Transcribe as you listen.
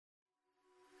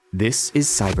This is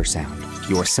Cybersound,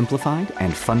 your simplified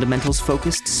and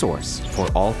fundamentals-focused source for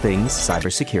all things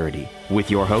cybersecurity, with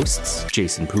your hosts,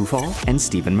 Jason Pufall and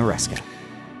Stephen Maresca.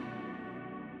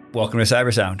 Welcome to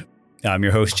Cybersound. I'm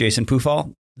your host, Jason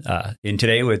Pufall, in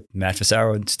today with Matt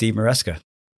Fasaro and Steve Maresca.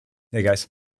 Hey, guys.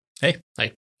 Hey.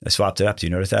 Hi. I swapped it up. Do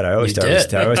you notice that? I always start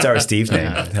with Steve's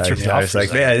name. I was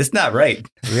like, man, it's not right.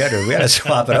 We had to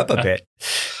swap it up a bit.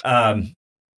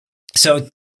 So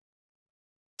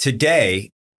today,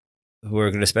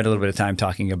 we're going to spend a little bit of time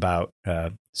talking about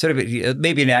sort of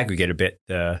maybe an aggregate a bit,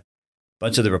 a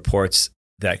bunch of the reports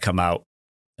that come out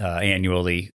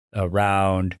annually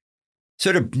around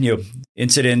sort of,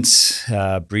 incidents,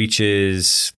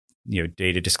 breaches,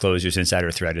 data disclosures, insider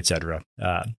threat, et cetera.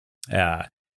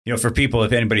 For people,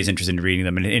 if anybody's interested in reading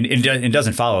them and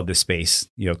doesn't follow this space,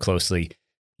 closely,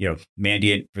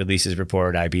 Mandiant releases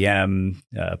report, IBM,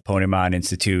 Ponemon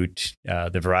Institute, the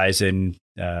Verizon,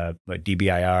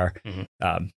 DBIR,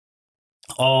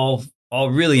 all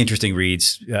really interesting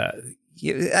reads.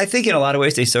 I think in a lot of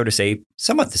ways they sort of say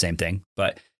somewhat the same thing,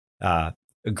 but a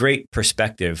great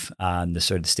perspective on the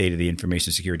sort of state of the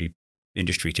information security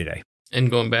industry today.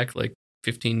 And going back like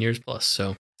 15 years plus.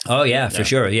 So. Oh, yeah, for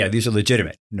sure. Yeah, these are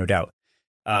legitimate, no doubt.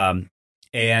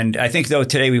 And I think, though,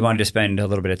 today we wanted to spend a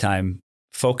little bit of time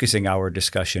focusing our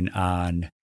discussion on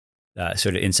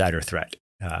sort of insider threat.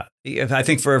 I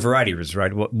think for a variety of reasons,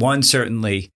 right? One,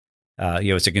 certainly,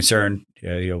 it's a concern.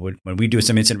 When we do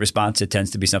some incident response, it tends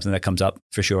to be something that comes up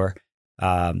for sure.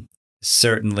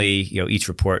 Certainly, each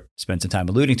report spends some time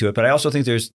alluding to it. But I also think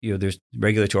there's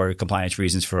regulatory compliance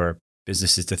reasons for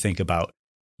businesses to think about,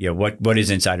 what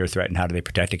is insider threat and how do they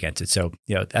protect against it? So,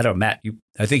 I don't know, Matt,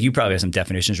 I think you probably have some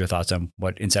definitions or thoughts on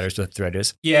what insider threat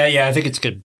is. Yeah. I think it's a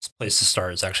good place to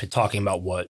start is actually talking about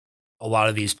what a lot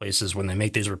of these places, when they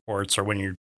make these reports or when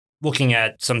you're looking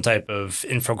at some type of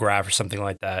infograph or something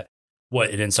like that,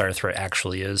 what an insider threat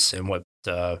actually is and what,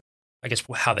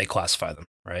 how they classify them,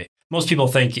 right? Most people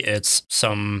think it's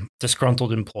some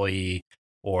disgruntled employee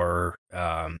or,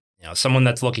 someone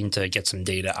that's looking to get some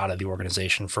data out of the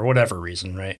organization for whatever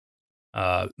reason, right?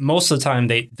 Most of the time,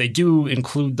 they do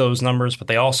include those numbers, but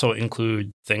they also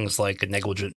include things like a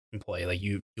negligent employee, like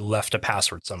you left a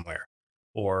password somewhere,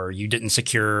 or you didn't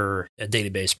secure a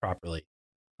database properly.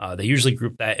 They usually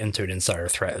group that into an insider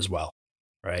threat as well,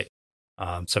 right?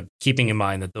 So keeping in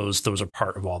mind that those are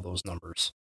part of all those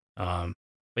numbers.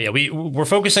 But yeah, we're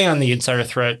focusing on the insider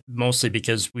threat mostly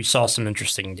because we saw some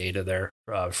interesting data there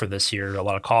for this year. A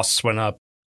lot of costs went up,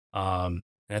 and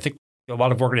I think a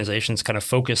lot of organizations kind of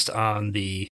focused on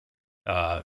the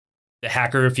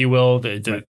hacker, if you will,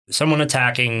 the someone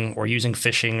attacking or using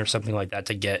phishing or something like that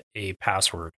to get a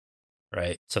password,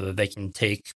 right? So that they can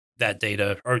take that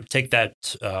data or take that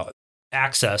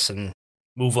access and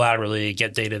move laterally,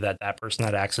 get data that person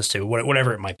had access to,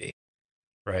 whatever it might be,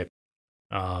 right?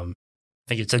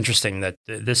 I think it's interesting that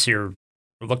this year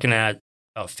we're looking at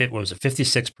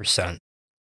 56%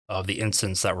 of the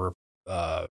incidents that were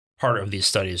part of these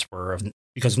studies were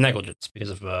because of negligence, because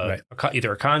of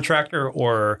either a contractor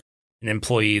or an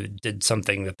employee that did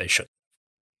something that they shouldn't.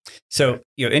 So,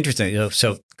 interesting.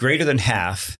 So greater than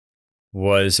half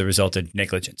was a result of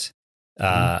negligence.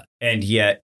 And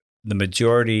yet the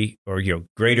majority or,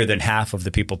 greater than half of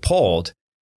the people polled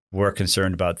were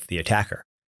concerned about the attacker.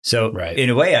 So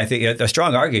in a way, I think a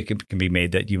strong argument can be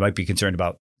made that you might be concerned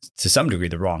about, to some degree,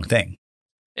 the wrong thing.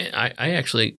 I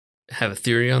actually have a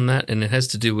theory on that, and it has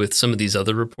to do with some of these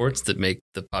other reports that make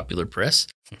the popular press.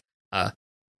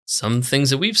 Some things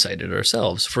that we've cited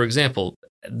ourselves. For example,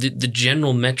 the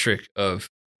general metric of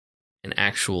an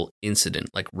actual incident,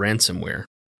 like ransomware,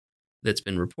 that's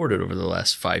been reported over the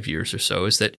last 5 years or so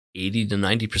is that 80 to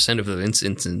 90% of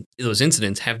those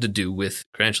incidents have to do with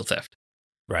credential theft.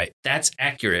 Right. That's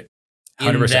accurate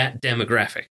in 100%. That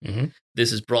demographic. Mm-hmm.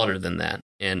 This is broader than that.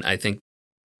 And I think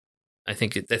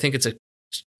it's a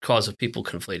cause of people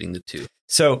conflating the two.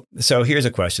 So here's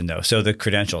a question, though. So the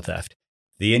credential theft,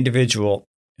 the individual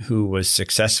who was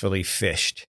successfully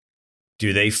phished,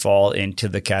 do they fall into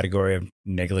the category of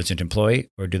negligent employee,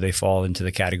 or do they fall into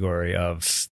the category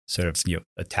of sort of,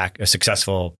 a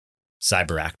successful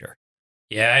cyber actor?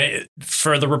 Yeah.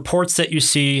 For the reports that you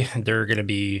see, they're going to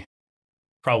be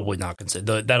probably not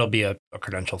considered. That'll be a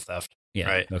credential theft. Yeah.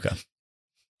 Right. Okay.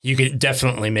 You could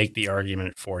definitely make the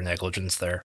argument for negligence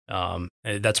there.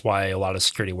 That's why a lot of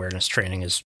security awareness training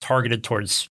is targeted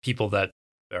towards people that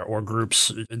or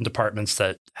groups and departments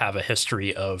that have a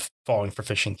history of falling for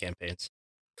phishing campaigns.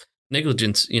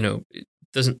 Negligence,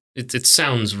 it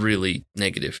sounds really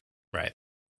negative. Right.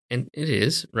 And it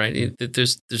is, right?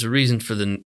 There's a reason for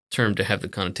the term to have the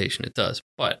connotation it does.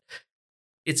 But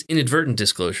it's inadvertent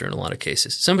disclosure in a lot of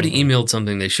cases. Somebody emailed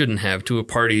something they shouldn't have to a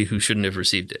party who shouldn't have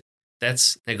received it.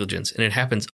 That's negligence, and it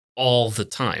happens all the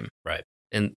time. Right.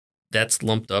 And that's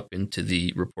lumped up into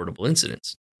the reportable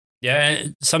incidents. Yeah,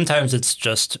 and sometimes it's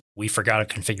just we forgot a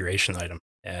configuration item.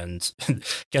 And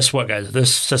guess what, guys?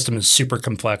 This system is super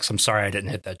complex. I'm sorry I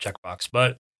didn't hit that checkbox,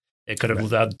 but it could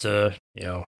have led to,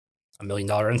 $1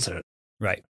 million incident.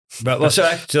 Right. But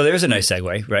so there's a nice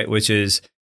segue, right? Which is,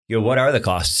 what are the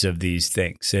costs of these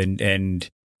things? And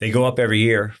they go up every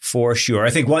year for sure. I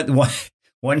think one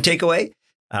takeaway,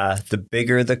 the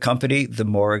bigger the company, the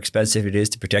more expensive it is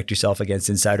to protect yourself against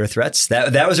insider threats.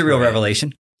 That was a real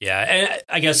revelation. Yeah. And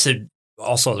I guess it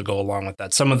also to go along with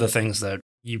that, some of the things that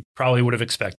you probably would have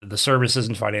expected, the services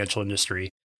and financial industry,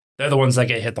 they're the ones that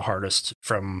get hit the hardest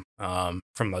from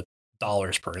a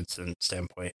dollars per incident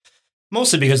standpoint.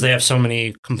 Mostly because they have so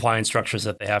many compliance structures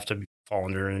that they have to fall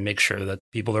under and make sure that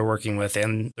people they're working with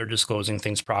and they're disclosing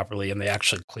things properly and they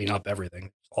actually clean up everything.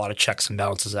 A lot of checks and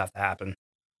balances have to happen.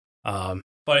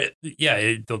 But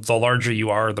yeah, the larger you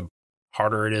are, the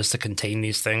harder it is to contain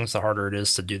these things, the harder it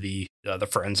is to do the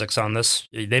forensics on this.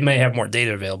 They may have more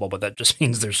data available, but that just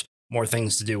means there's more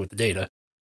things to do with the data.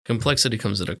 Complexity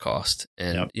comes at a cost.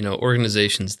 And,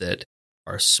 organizations that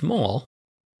are small,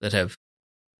 that have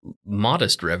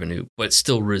modest revenue, but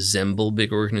still resemble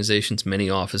big organizations, many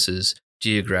offices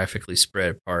geographically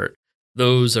spread apart,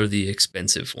 those are the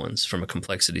expensive ones from a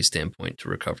complexity standpoint to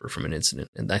recover from an incident.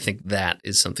 And I think that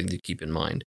is something to keep in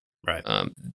mind. Right.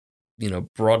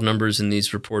 Broad numbers in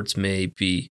these reports may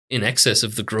be in excess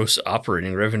of the gross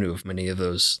operating revenue of many of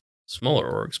those smaller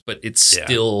orgs, but it's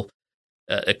still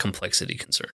a complexity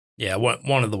concern. Yeah,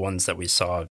 one of the ones that we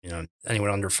saw,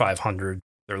 anyone under 500,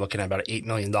 they're looking at about $8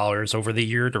 million over the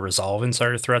year to resolve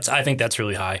insider threats. I think that's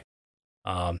really high.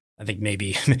 I think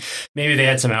maybe they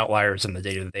had some outliers in the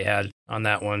data that they had on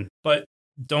that one, but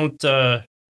don't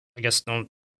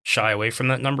shy away from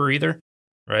that number either,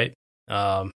 right?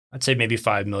 I'd say maybe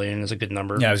 5 million is a good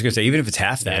number. Yeah, I was going to say, even if it's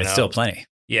half that, it's still plenty.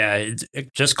 Yeah,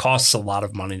 it just costs a lot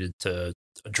of money to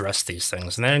address these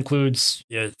things. And that includes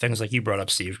things like you brought up,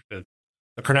 Steve, the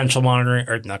credential monitoring,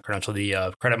 or not credential,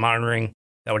 the credit monitoring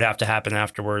that would have to happen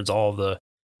afterwards, all the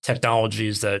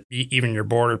technologies that even your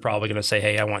board are probably going to say,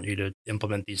 hey, I want you to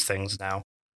implement these things now.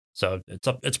 So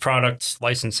it's product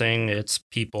licensing, it's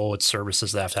people, it's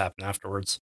services that have to happen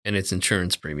afterwards. And it's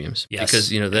insurance premiums. Yes. Because,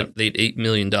 that $8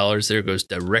 million there goes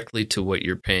directly to what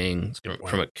you're paying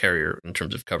from a carrier in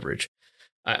terms of coverage.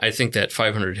 I think that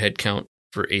 500 head count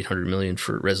for $800 million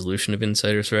for resolution of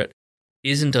insider threat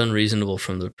isn't unreasonable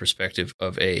from the perspective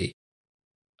of an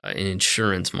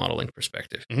insurance modeling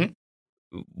perspective. Mm-hmm.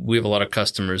 We have a lot of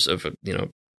customers of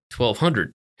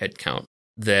 1,200 head count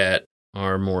that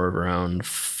are more around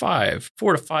 4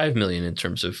 to 5 million in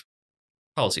terms of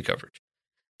policy coverage.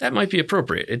 That might be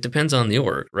appropriate. It depends on the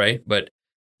org, right? But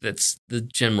that's the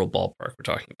general ballpark we're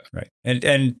talking about. Right.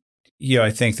 And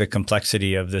I think the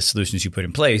complexity of the solutions you put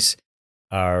in place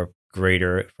are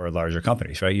greater for larger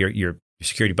companies, right? Your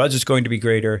security budget is going to be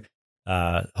greater.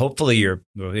 Hopefully,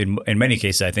 in many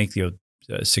cases, I think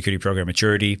security program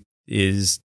maturity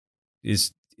is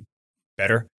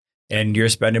better, and you're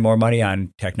spending more money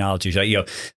on technology. So,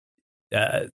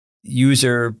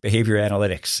 user behavior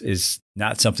analytics is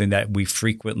not something that we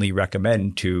frequently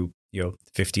recommend to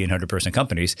 50 and 100-person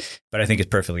companies, but I think it's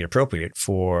perfectly appropriate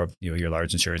for your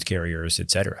large insurance carriers, et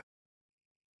cetera.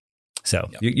 So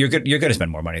you're going to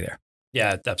spend more money there.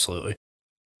 Yeah, absolutely.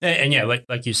 And yeah,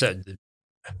 like you said,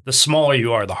 the smaller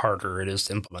you are, the harder it is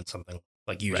to implement something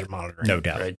like user monitoring. No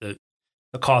doubt. Right?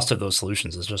 The cost of those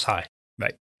solutions is just high.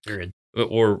 Right. Period.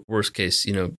 Or worst case,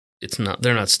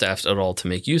 they're not staffed at all to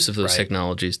make use of those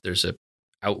technologies. There's a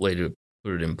outlay to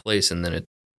put it in place, and then it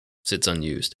sits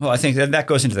unused. Well, I think that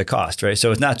goes into the cost, right?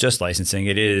 So it's not just licensing;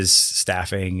 it is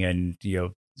staffing and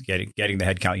getting the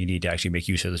headcount you need to actually make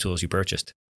use of the tools you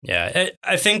purchased. Yeah,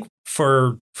 I think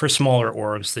for smaller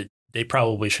orgs that they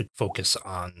probably should focus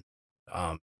on,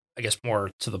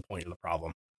 more to the point of the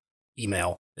problem.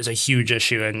 Email is a huge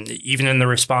issue, and even in the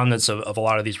respondents of a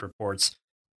lot of these reports,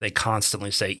 they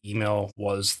constantly say email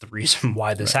was the reason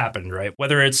why this happened, right?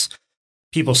 Whether it's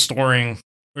people storing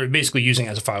or basically using it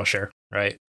as a file share,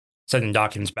 right? Sending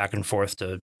documents back and forth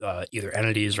to either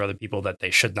entities or other people that they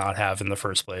should not have in the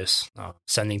first place,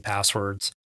 sending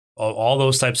passwords, all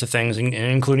those types of things,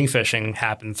 including phishing,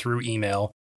 happen through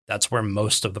email. That's where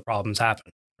most of the problems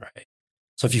happen, right?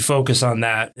 So if you focus on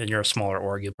that and you're a smaller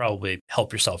org, you'll probably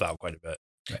help yourself out quite a bit.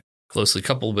 Right. Closely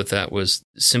coupled with that was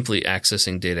simply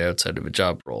accessing data outside of a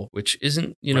job role, which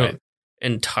isn't,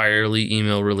 entirely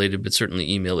email related, but certainly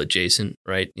email adjacent,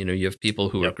 right? You have people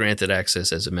who are granted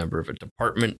access as a member of a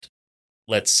department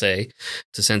let's say,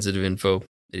 to sensitive info.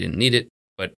 They didn't need it,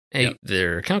 but hey, Yep.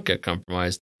 their account got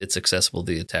compromised. It's accessible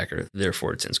to the attacker.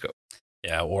 Therefore, it's in scope.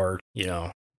 Yeah, or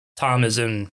Tom is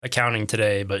in accounting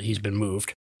today, but he's been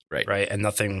moved. Right. And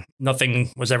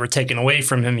nothing was ever taken away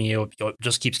from him. He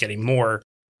just keeps getting more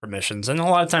permissions, and a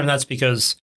lot of time that's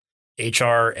because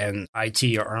HR and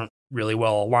IT aren't really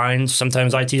well aligned.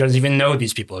 Sometimes IT doesn't even know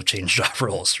these people have changed job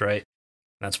roles, right?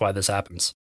 That's why this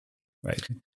happens. Right.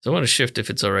 So I want to shift, if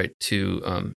it's all right,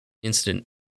 to incident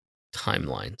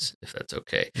timelines, if that's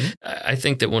okay. Mhm. I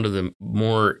think that one of the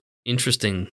more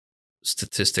interesting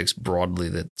statistics broadly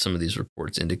that some of these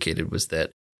reports indicated was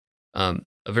that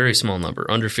a very small number,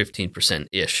 under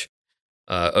 15%-ish,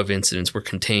 of incidents were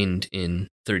contained in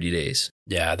 30 days.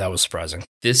 Yeah, that was surprising.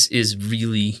 This is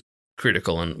really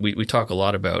critical, and we talk a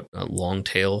lot about a long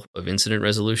tail of incident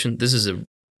resolution. This is a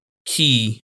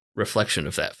key reflection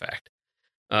of that fact.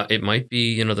 It might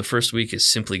be, the first week is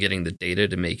simply getting the data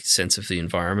to make sense of the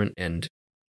environment and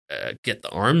get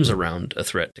the arms around a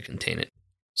threat to contain it.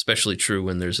 Especially true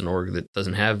when there's an org that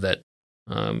doesn't have that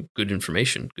good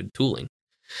information, good tooling.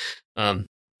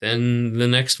 Then the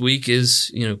next week is,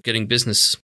 getting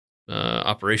business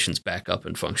operations back up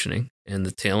and functioning. And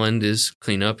the tail end is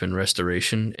cleanup and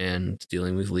restoration and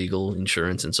dealing with legal,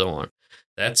 insurance, and so on.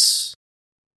 That's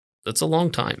a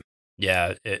long time.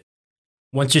 Yeah,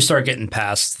 once you start getting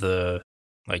past the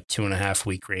 2.5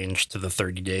 week range to the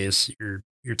 30 days,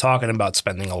 you're talking about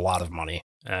spending a lot of money.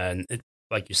 And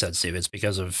like you said, Steve, it's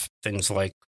because of things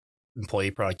like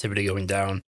employee productivity going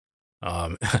down,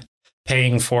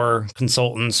 paying for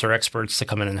consultants or experts to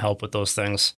come in and help with those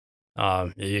things.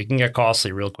 You can get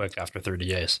costly real quick after 30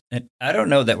 days. And I don't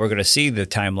know that we're going to see the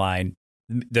timeline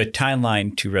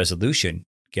to resolution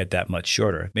get that much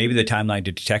shorter. Maybe the timeline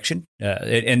to detection.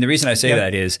 And the reason I say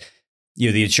that is,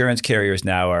 the insurance carriers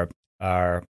now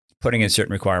are putting in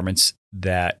certain requirements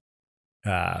that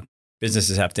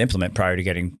businesses have to implement prior to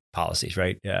getting policies,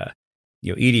 right?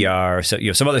 EDR, so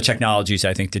some other technologies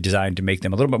I think they're designed to make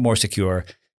them a little bit more secure.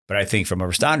 But I think from a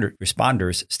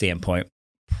responder's standpoint,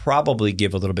 probably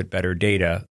give a little bit better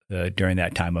data during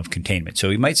that time of containment. So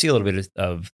we might see a little bit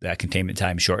of that containment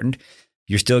time shortened.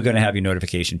 You're still going to have your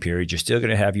notification period. You're still going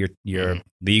to have your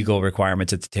legal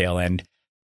requirements at the tail end.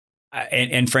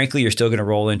 And frankly, you're still going to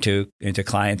roll into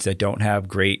clients that don't have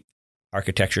great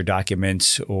architecture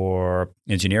documents or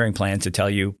engineering plans to tell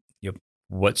you,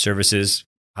 what services,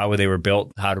 how they were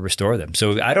built, how to restore them.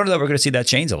 So I don't know that we're going to see that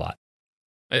change a lot.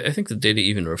 I think the data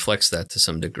even reflects that to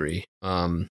some degree.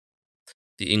 The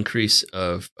increase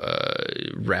of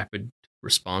rapid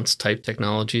response type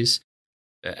technologies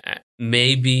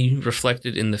may be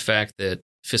reflected in the fact that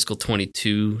fiscal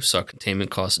 22 saw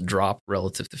containment costs drop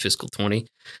relative to fiscal 20.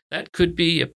 That could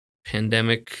be a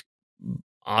pandemic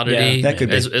oddity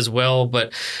as well.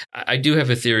 But I do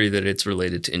have a theory that it's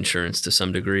related to insurance to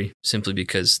some degree, simply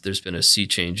because there's been a sea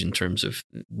change in terms of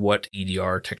what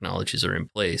EDR technologies are in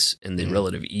place and the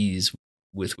relative ease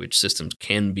with which systems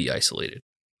can be isolated.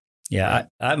 Yeah,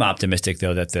 I'm optimistic,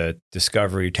 though, that the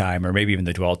discovery time or maybe even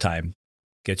the dwell time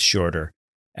gets shorter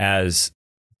as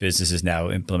businesses now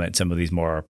implement some of these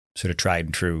more sort of tried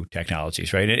and true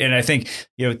technologies, right? And I think,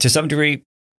 to some degree,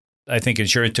 I think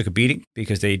insurance took a beating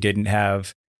because they didn't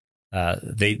have,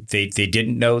 they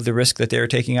didn't know the risk that they were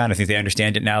taking on. I think they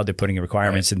understand it now. They're putting in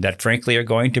requirements and that, frankly, are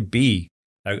going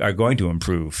to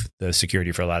improve the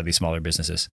security for a lot of these smaller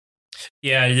businesses.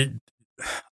 Yeah,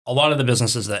 a lot of the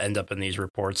businesses that end up in these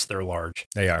reports, they're large.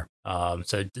 They are.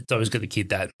 So it's always good to keep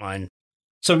that in mind.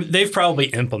 So they've probably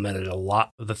implemented a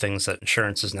lot of the things that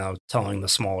insurance is now telling the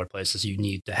smaller places you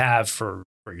need to have for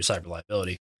your cyber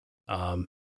liability.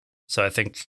 So I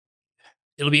think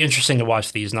it'll be interesting to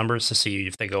watch these numbers to see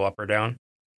if they go up or down,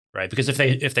 right? Because if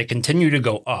they continue to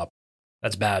go up,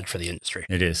 that's bad for the industry.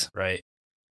 It is. Right.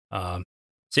 So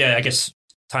yeah, I guess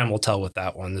time will tell with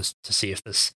that one to see if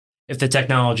the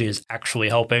technology is actually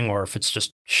helping or if it's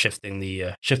just shifting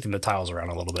the tiles around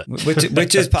a little bit,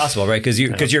 which is possible, right? Because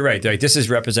you're right. Like, this is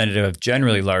representative of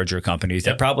generally larger companies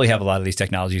that probably have a lot of these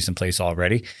technologies in place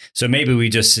already. So maybe we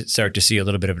just start to see a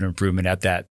little bit of an improvement at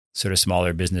that sort of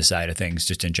smaller business side of things,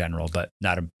 just in general, but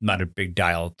not a big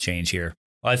dial change here.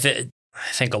 Well, I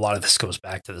think a lot of this goes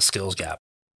back to the skills gap,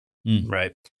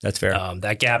 right? That's fair.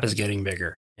 That gap is getting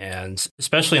bigger, and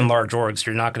especially in large orgs,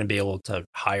 you're not going to be able to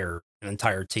hire an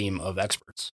entire team of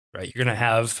experts, right? You're going to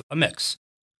have a mix.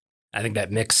 I think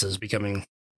that mix is becoming,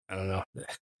 I don't know,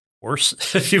 worse,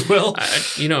 if you will.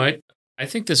 I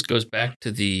think this goes back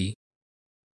to the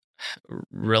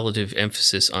relative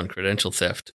emphasis on credential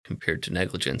theft compared to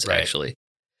negligence, right. Actually.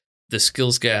 The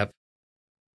skills gap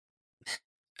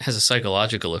has a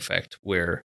psychological effect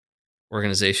where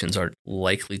organizations are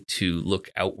likely to look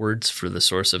outwards for the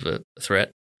source of a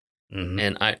threat. Mm-hmm.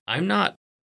 And I'm not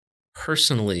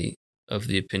personally of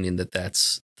the opinion that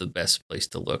that's the best place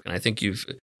to look. And I think you've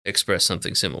expressed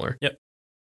something similar. Yep.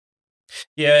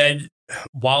 Yeah. And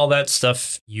while that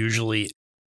stuff usually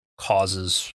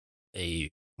causes a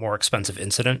more expensive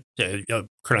incident,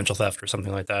 credential theft or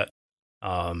something like that,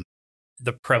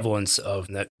 the prevalence of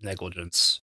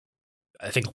negligence, I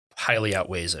think, highly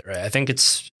outweighs it, right? I think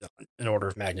it's an order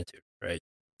of magnitude, right?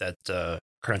 That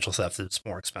credential theft is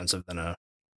more expensive than an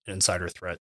insider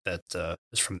threat that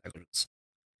is from negligence.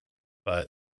 But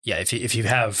yeah, if you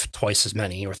have twice as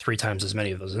many or 3 times as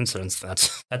many of those incidents,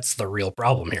 that's the real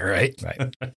problem here, right?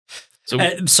 Right.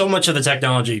 So much of the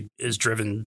technology is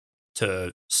driven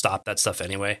to stop that stuff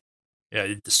anyway.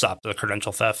 Yeah, to stop the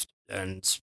credential theft, and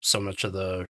so much of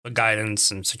the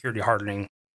guidance and security hardening,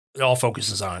 it all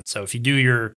focuses on it. So if you do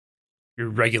your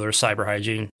regular cyber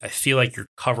hygiene, I feel like you're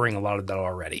covering a lot of that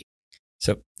already.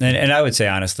 So, and I would say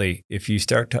honestly, if you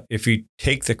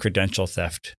take the credential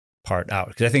theft part out,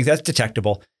 because I think that's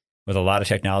detectable with a lot of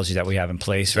technology that we have in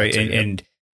place, right? And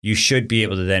you should be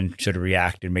able to then sort of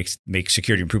react and make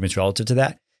security improvements relative to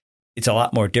that. It's a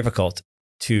lot more difficult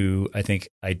to, I think,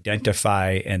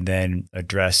 identify and then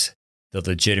address the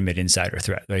legitimate insider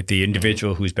threat, right? The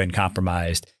individual who's been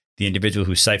compromised, the individual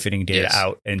who's siphoning data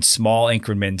out in small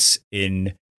increments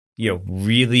in,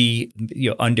 really,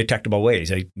 undetectable ways,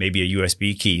 like maybe a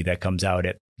USB key that comes out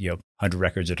at, 100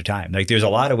 records at a time. Like there's a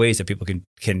lot of ways that people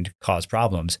can cause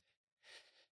problems.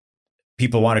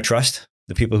 People want to trust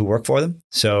the people who work for them.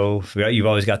 So you've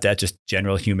always got that just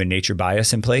general human nature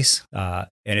bias in place. And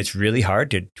it's really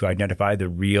hard to identify the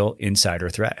real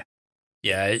insider threat.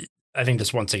 Yeah, I think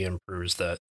this once again proves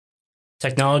that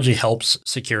technology helps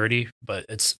security, but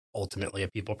it's ultimately a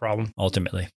people problem.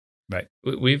 Ultimately, right.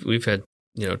 We've had,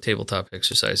 tabletop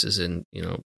exercises in,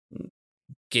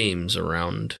 games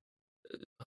around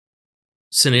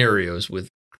scenarios with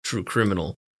true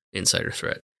criminal insider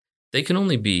threat. They can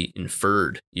only be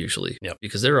inferred usually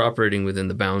because they're operating within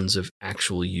the bounds of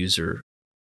actual user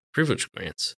privilege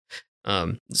grants.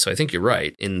 So I think you're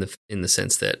right in the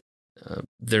sense that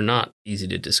they're not easy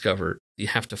to discover. You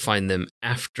have to find them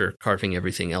after carving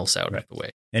everything else out of the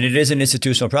way. And it is an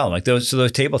institutional problem. Like those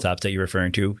tabletops that you're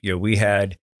referring to, we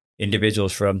had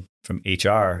individuals from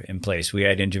HR in place. We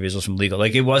had individuals from legal.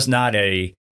 Like it was not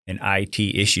an IT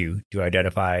issue to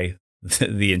identify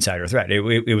the insider threat.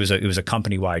 It was a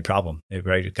company-wide problem,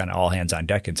 right? Kind of all hands on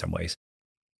deck in some ways.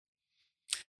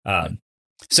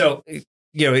 So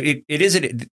it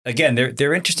is again.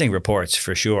 They're interesting reports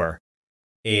for sure,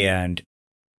 and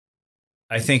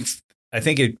I think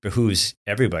it behooves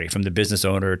everybody from the business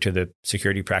owner to the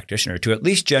security practitioner to at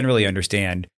least generally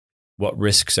understand what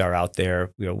risks are out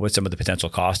there. What some of the potential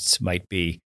costs might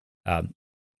be.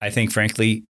 I think,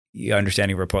 frankly,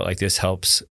 understanding a report like this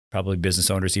helps probably business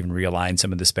owners even realign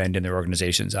some of the spend in their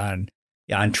organizations on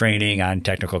training, on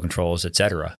technical controls, et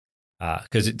cetera.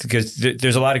 Because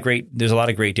there's a lot of great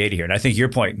data here, and I think your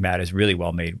point, Matt, is really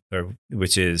well made,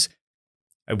 which is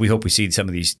we hope we see some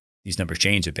of these numbers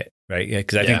change a bit, right?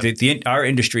 Because I think our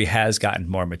industry has gotten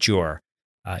more mature.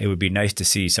 It would be nice to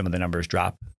see some of the numbers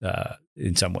drop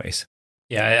in some ways.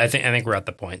 Yeah, I think we're at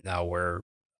the point now where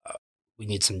we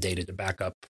need some data to back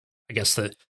up, I guess,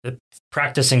 the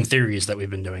practicing theories that we've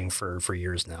been doing for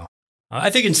years now. I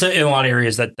think in a lot of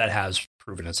areas that has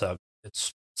proven itself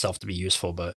to be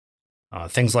useful, but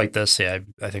things like this, I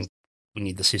think we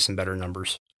need to see some better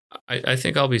numbers. I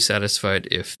think I'll be satisfied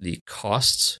if the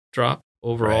costs drop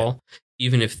overall,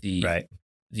 even if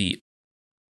the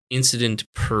incident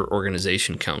per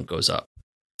organization count goes up.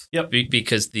 Yep.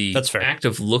 Because the act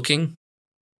of looking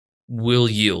will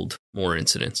yield more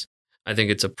incidents. I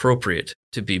think it's appropriate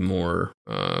to be more,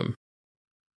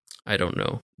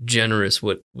 generous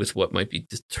with what might be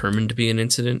determined to be an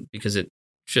incident, because it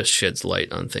just sheds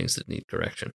light on things that need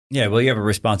correction. Yeah, well, you have a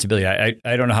responsibility.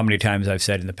 I don't know how many times I've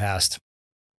said in the past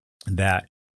that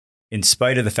in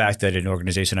spite of the fact that an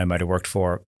organization I might have worked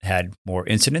for had more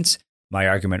incidents, my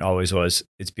argument always was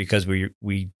it's because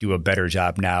we do a better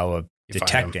job now of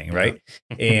detecting, right?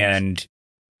 And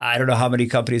I don't know how many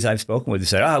companies I've spoken with who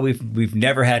said, we've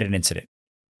never had an incident.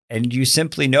 And you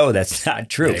simply know that's not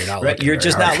true. Yeah, you're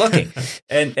just not looking.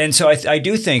 And so I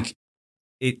do think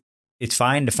it's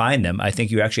fine to find them. I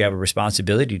think you actually have a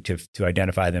responsibility to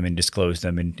identify them and disclose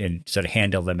them and sort of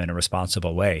handle them in a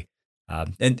responsible way.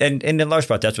 And in large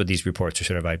part, that's what these reports are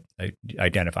sort of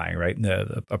identifying, right?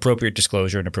 The appropriate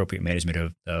disclosure and appropriate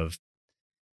management of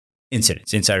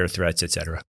incidents, insider threats, et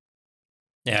cetera.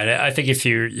 Yeah, I think if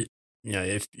you're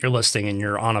listening and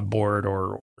you're on a board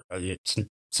or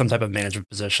some type of management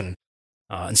position,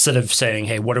 Instead of saying,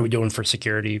 hey, what are we doing for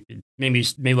security? Maybe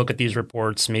look at these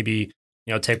reports, maybe,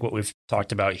 take what we've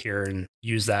talked about here and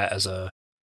use that as a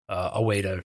way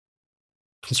to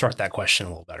construct that question a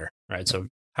little better, right? So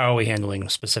how are we handling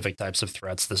specific types of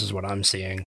threats? This is what I'm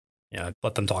seeing.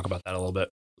 Let them talk about that a little bit.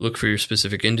 Look for your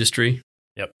specific industry.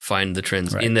 Yep. Find the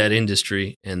trends in that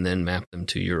industry and then map them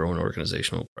to your own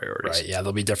organizational priorities. Right. Yeah,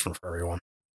 they'll be different for everyone.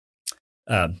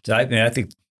 So I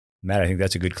think, Matt, I think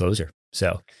that's a good closer.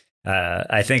 So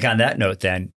I think on that note,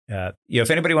 then, if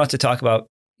anybody wants to talk about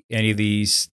any of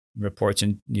these reports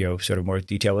in sort of more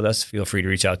detail with us, feel free to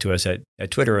reach out to us at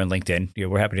Twitter and LinkedIn.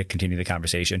 We're happy to continue the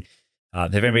conversation.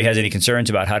 If anybody has any concerns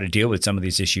about how to deal with some of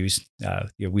these issues,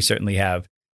 we certainly have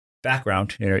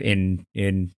background in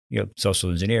social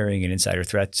engineering and insider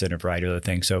threats and a variety of other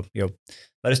things. So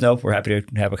let us know. We're happy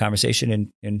to have a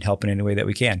conversation and help in any way that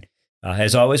we can.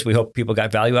 As always, we hope people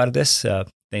got value out of this.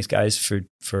 Thanks, guys,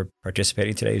 for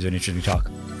participating today. It was an interesting talk.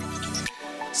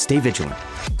 Stay vigilant.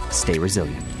 Stay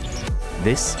resilient.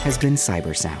 This has been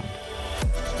Cyber Sound.